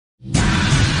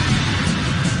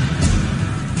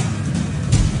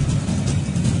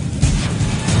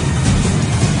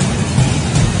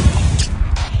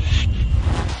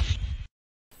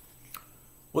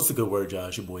What's the good word, y'all?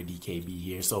 It's your boy DKB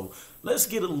here. So let's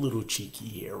get a little cheeky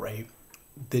here, right?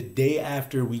 The day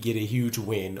after we get a huge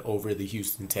win over the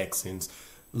Houston Texans,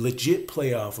 legit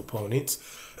playoff opponents,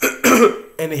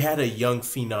 and they had a young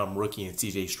phenom rookie in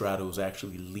CJ Stroud who was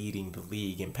actually leading the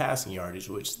league in passing yardage,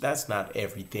 which that's not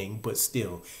everything, but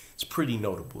still, it's pretty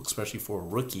notable, especially for a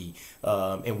rookie.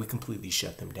 And we completely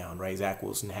shut them down, right? Zach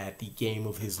Wilson had the game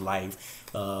of his life,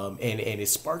 and it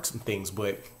sparked some things,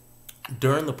 but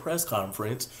during the press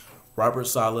conference, Robert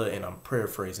Saleh, and I'm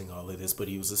paraphrasing all of this, but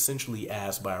he was essentially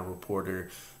asked by a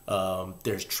reporter,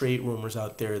 there's trade rumors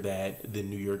out there that the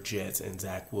New York Jets and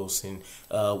Zach Wilson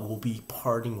will be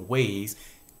parting ways.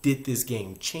 Did this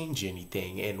game change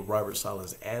anything? And Robert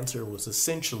Saleh's answer was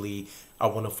essentially, I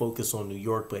want to focus on New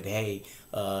York, but hey,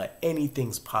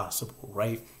 anything's possible,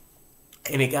 right?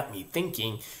 And it got me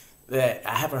thinking that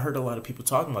I haven't heard a lot of people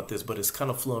talking about this, but it's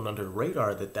kind of flown under the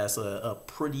radar that that's a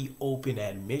pretty open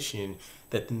admission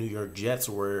that the New York Jets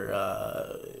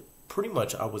were pretty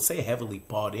much, I would say, heavily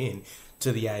bought in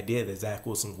to the idea that Zach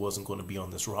Wilson wasn't going to be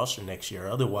on this roster next year.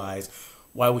 Otherwise,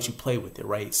 why would you play with it,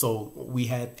 right? So we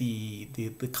had the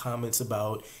comments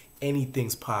about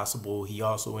anything's possible. He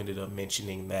also ended up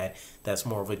mentioning that that's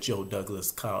more of a Joe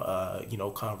Douglas,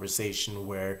 conversation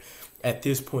where at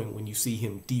this point, when you see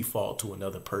him default to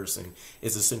another person,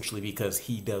 it's essentially because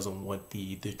he doesn't want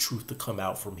the truth to come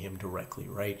out from him directly,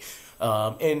 right?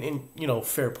 And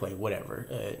fair play,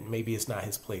 whatever. Maybe it's not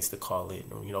his place to call it,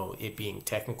 it being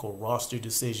technical roster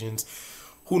decisions.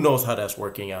 Who knows how that's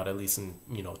working out, at least in,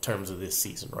 terms of this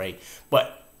season, right?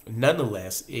 But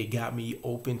nonetheless, it got me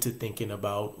open to thinking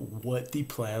about what the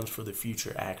plans for the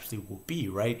future actually will be,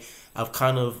 right? I've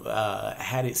kind of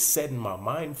had it set in my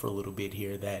mind for a little bit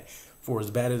here that for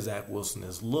as bad as Zach Wilson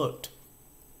has looked,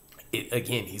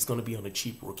 again, he's going to be on a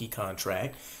cheap rookie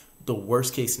contract. The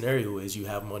worst case scenario is you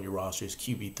have him on your roster as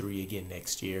QB3 again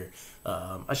next year.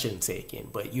 I shouldn't say again,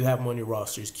 but you have him on your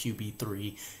roster as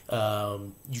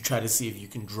QB3. You try to see if you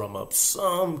can drum up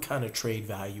some kind of trade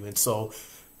value. And so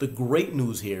the great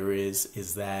news here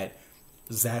is that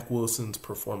Zach Wilson's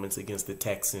performance against the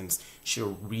Texans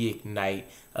should reignite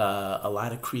a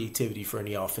lot of creativity for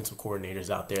any offensive coordinators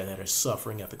out there that are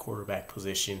suffering at the quarterback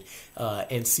position,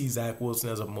 and see Zach Wilson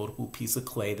as a multiple piece of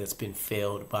clay that's been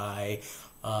failed by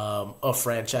a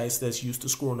franchise that's used to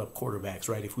screwing up quarterbacks,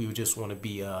 right? If we would just want to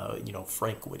be,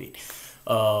 frank with it.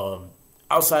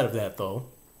 Outside of that, though,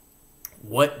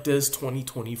 what does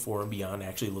 2024 and beyond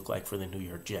actually look like for the New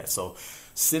York Jets? So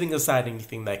setting aside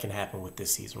anything that can happen with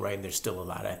this season, right? And there's still a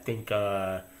lot. I think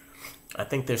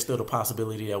there's still the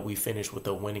possibility that we finish with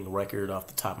a winning record off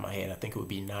the top of my head. I think it would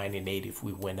be 9-8 if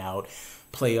we win out.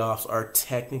 Playoffs are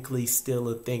technically still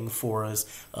a thing for us,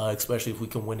 especially if we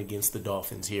can win against the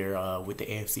Dolphins here with the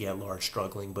AFC at large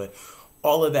struggling. But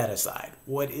all of that aside,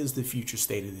 what is the future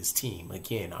state of this team?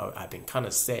 Again, I've been kind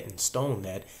of set in stone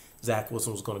that Zach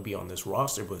Wilson was going to be on this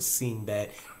roster, but seeing that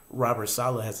Robert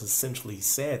Saleh has essentially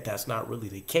said that's not really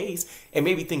the case, and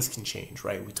maybe things can change,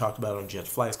 right? We talked about it on Jets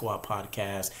Flight Squad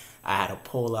podcast. I had a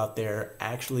poll out there.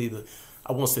 Actually,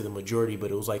 I won't say the majority,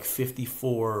 but it was like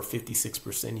 54 or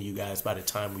 56% of you guys by the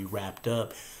time we wrapped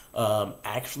up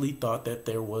actually thought that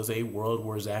there was a world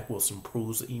where Zach Wilson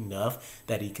proves enough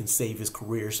that he can save his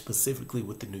career, specifically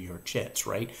with the New York Jets,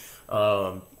 right?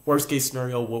 Worst case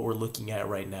scenario, what we're looking at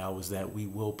right now is that we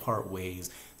will part ways.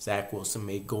 Zach Wilson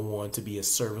may go on to be a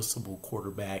serviceable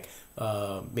quarterback,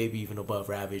 maybe even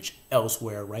above average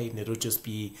elsewhere, right? And it'll just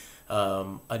be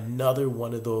another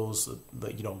one of those,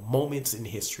 moments in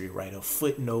history, right? A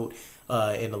footnote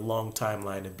in a long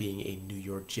timeline of being a New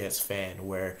York Jets fan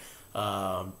where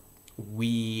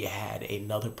we had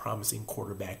another promising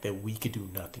quarterback that we could do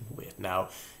nothing with. Now,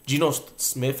 Geno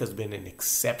Smith has been an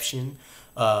exception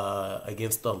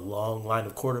against the long line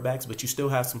of quarterbacks, but you still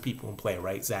have some people in play,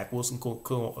 right? Zach Wilson could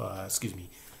go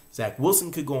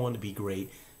on to be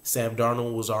great. Sam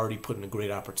Darnold was already put in a great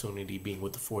opportunity being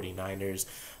with the 49ers.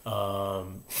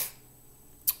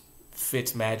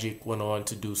 Fitzmagic went on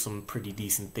to do some pretty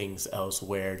decent things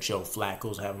elsewhere. Joe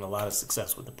Flacco's having a lot of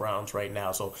success with the Browns right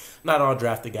now. So not all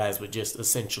drafted guys, but just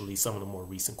essentially some of the more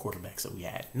recent quarterbacks that we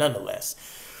had. Nonetheless,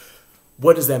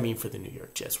 what does that mean for the New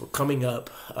York Jets? We're coming up.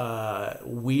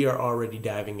 We are already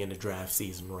diving into draft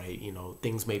season, right?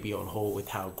 Things may be on hold with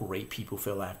how great people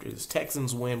feel after this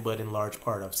Texans win, but in large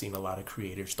part, I've seen a lot of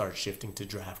creators start shifting to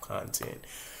draft content.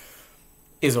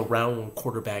 Is a round one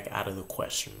quarterback out of the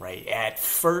question, right? At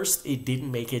first, it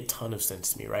didn't make a ton of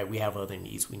sense to me, right? We have other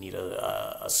needs. We need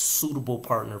a suitable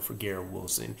partner for Garrett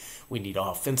Wilson. We need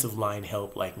offensive line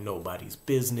help like nobody's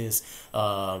business.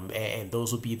 And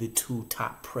those would be the two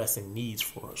top pressing needs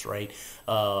for us, right?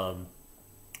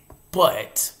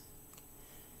 But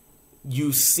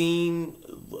you've seen,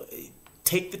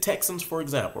 take the Texans for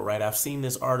example, right? I've seen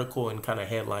this article and kind of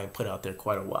headline put out there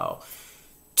quite a while.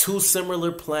 Two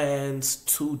similar plans,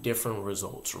 two different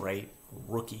results, right?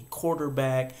 Rookie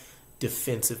quarterback,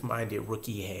 defensive-minded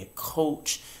rookie head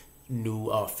coach, new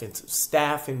offensive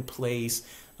staff in place,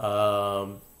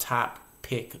 top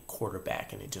pick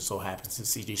quarterback, and it just so happens that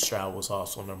C.J. Stroud was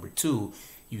also number 2.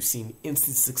 You've seen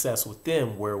instant success with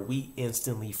them where we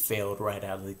instantly failed right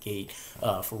out of the gate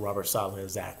for Robert Saleh and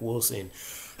Zach Wilson.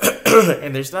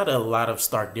 And there's not a lot of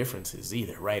stark differences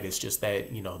either, right? It's just that,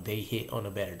 they hit on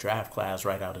a better draft class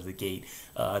right out of the gate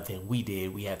than we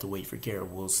did. We had to wait for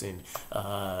Garrett Wilson,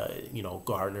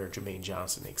 Gardner, Jermaine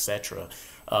Johnson, etc.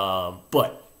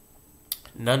 But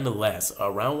nonetheless, a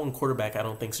round one quarterback I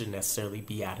don't think should necessarily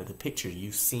be out of the picture.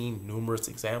 You've seen numerous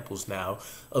examples now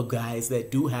of guys that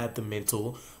do have the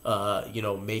mental,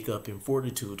 makeup and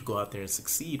fortitude to go out there and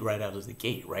succeed right out of the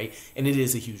gate, right? And it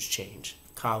is a huge change.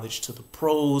 College to the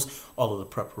pros, all of the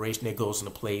preparation that goes into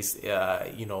place.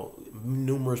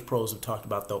 Numerous pros have talked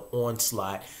about the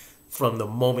onslaught from the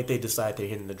moment they decide they're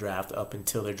hitting the draft up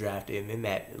until they're drafted, and in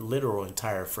that literal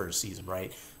entire first season,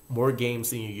 right? More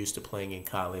games than you're used to playing in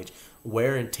college.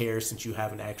 Wear and tear since you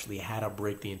haven't actually had a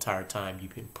break the entire time.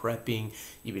 You've been prepping,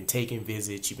 you've been taking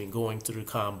visits, you've been going through the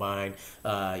combine, the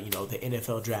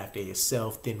NFL draft day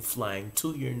itself, then flying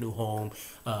to your new home,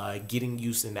 getting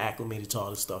used and acclimated to all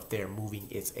the stuff there. Moving,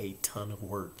 it's a ton of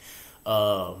work.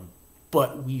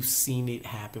 But we've seen it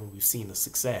happen. We've seen the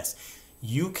success.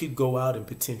 You could go out and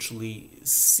potentially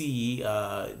see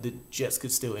the Jets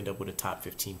could still end up with a top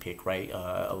 15 pick, right?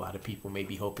 A lot of people may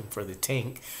be hoping for the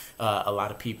tank. A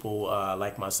lot of people,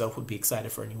 like myself, would be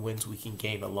excited for any wins we can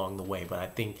gain along the way. But I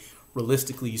think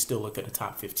realistically, you still look at a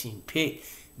top 15 pick.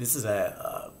 This is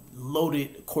a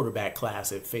loaded quarterback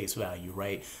class at face value,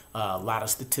 right? A lot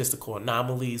of statistical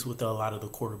anomalies with a lot of the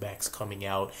quarterbacks coming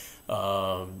out.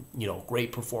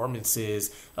 Great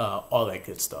performances, all that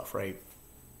good stuff, right?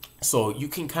 So you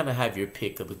can kind of have your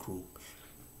pick of the group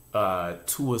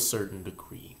to a certain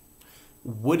degree.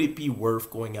 Would it be worth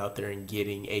going out there and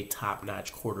getting a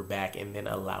top-notch quarterback and then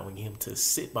allowing him to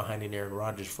sit behind an Aaron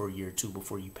Rodgers for a year or two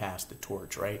before you pass the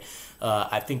torch, right?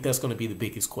 I think that's going to be the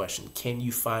biggest question. Can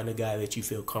you find a guy that you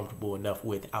feel comfortable enough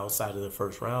with outside of the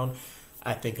first round?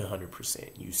 I think 100%.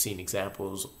 You've seen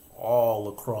examples all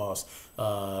across,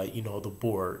 the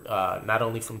board, not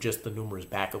only from just the numerous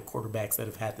backup quarterbacks that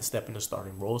have had to step into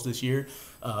starting roles this year,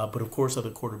 but of course other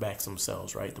quarterbacks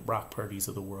themselves, right? The Brock Purdy's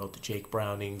of the world, the Jake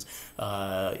Brownings,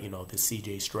 the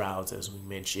C.J. Strouds, as we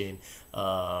mentioned.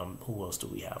 Who else do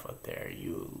we have up there?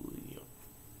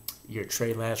 Your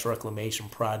Trey Lance reclamation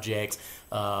projects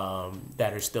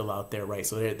that are still out there, right?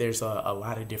 So there's a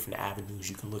lot of different avenues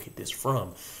you can look at this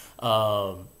from.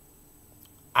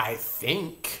 I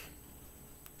think,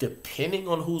 depending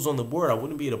on who's on the board, I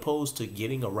wouldn't be opposed to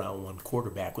getting a round one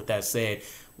quarterback. With that said,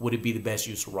 would it be the best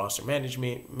use of roster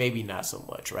management? Maybe not so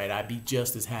much, right? I'd be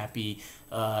just as happy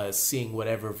seeing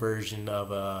whatever version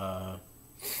of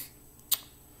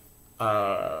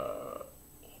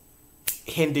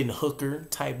Hendon Hooker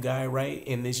type guy, right,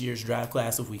 in this year's draft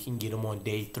class. If we can get him on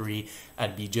day 3,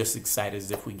 I'd be just excited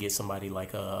as if we get somebody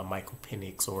like Michael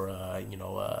Penix or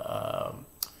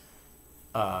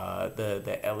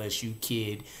the LSU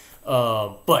kid.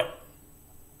 But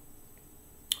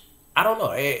I don't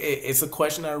know. It's a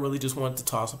question I really just wanted to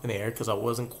toss up in the air because I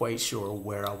wasn't quite sure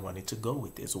where I wanted to go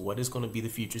with this. What is going to be the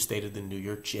future state of the New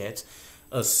York Jets?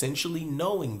 Essentially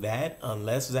knowing that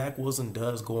unless Zach Wilson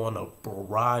does go on a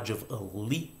barrage of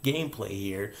elite gameplay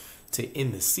here to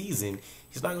end the season,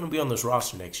 he's not going to be on this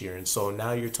roster next year. And so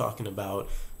now you're talking about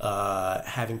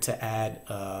having to add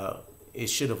it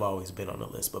should have always been on the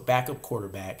list, but backup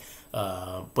quarterback.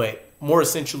 But more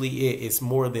essentially, it's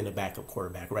more than a backup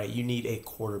quarterback, right? You need a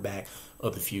quarterback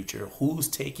of the future. Who's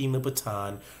taking the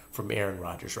baton from Aaron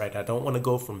Rodgers, right? I don't want to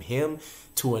go from him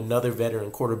to another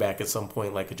veteran quarterback at some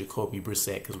point like a Jacoby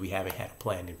Brissett because we haven't had a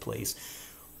plan in place.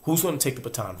 Who's going to take the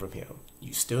baton from him?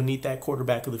 You still need that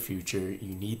quarterback of the future.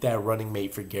 You need that running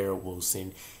mate for Garrett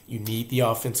Wilson. You need the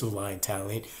offensive line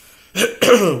talent.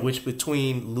 Which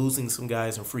between losing some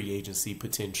guys in free agency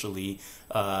potentially,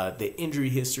 the injury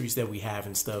histories that we have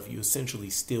and stuff, you essentially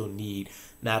still need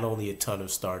not only a ton of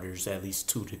starters, at least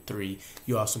 2 to 3.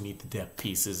 You also need the depth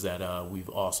pieces that we've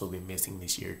also been missing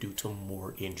this year due to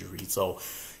more injuries. So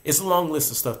it's a long list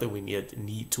of stuff that we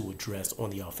need to address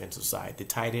on the offensive side. The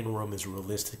tight end room is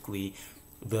realistically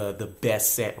the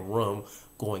best set room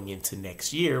going into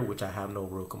next year, which I have no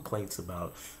real complaints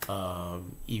about,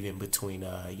 even between,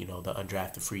 the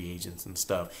undrafted free agents and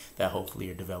stuff that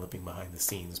hopefully are developing behind the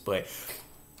scenes. But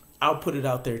I'll put it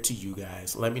out there to you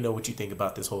guys. Let me know what you think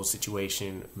about this whole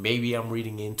situation. Maybe I'm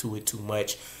reading into it too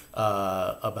much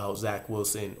about Zach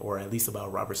Wilson, or at least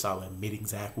about Robert Saleh admitting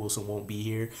Zach Wilson won't be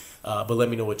here. But let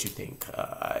me know what you think.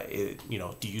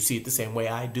 Do you see it the same way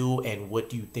I do? And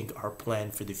what do you think our plan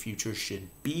for the future should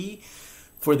be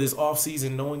for this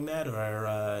offseason, knowing that? Or,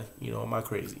 am I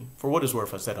crazy? For what it's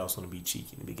worth, I said I was going to be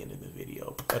cheeky in the beginning of the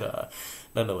video. But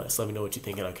nonetheless, let me know what you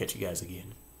think, and I'll catch you guys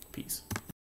again. Peace.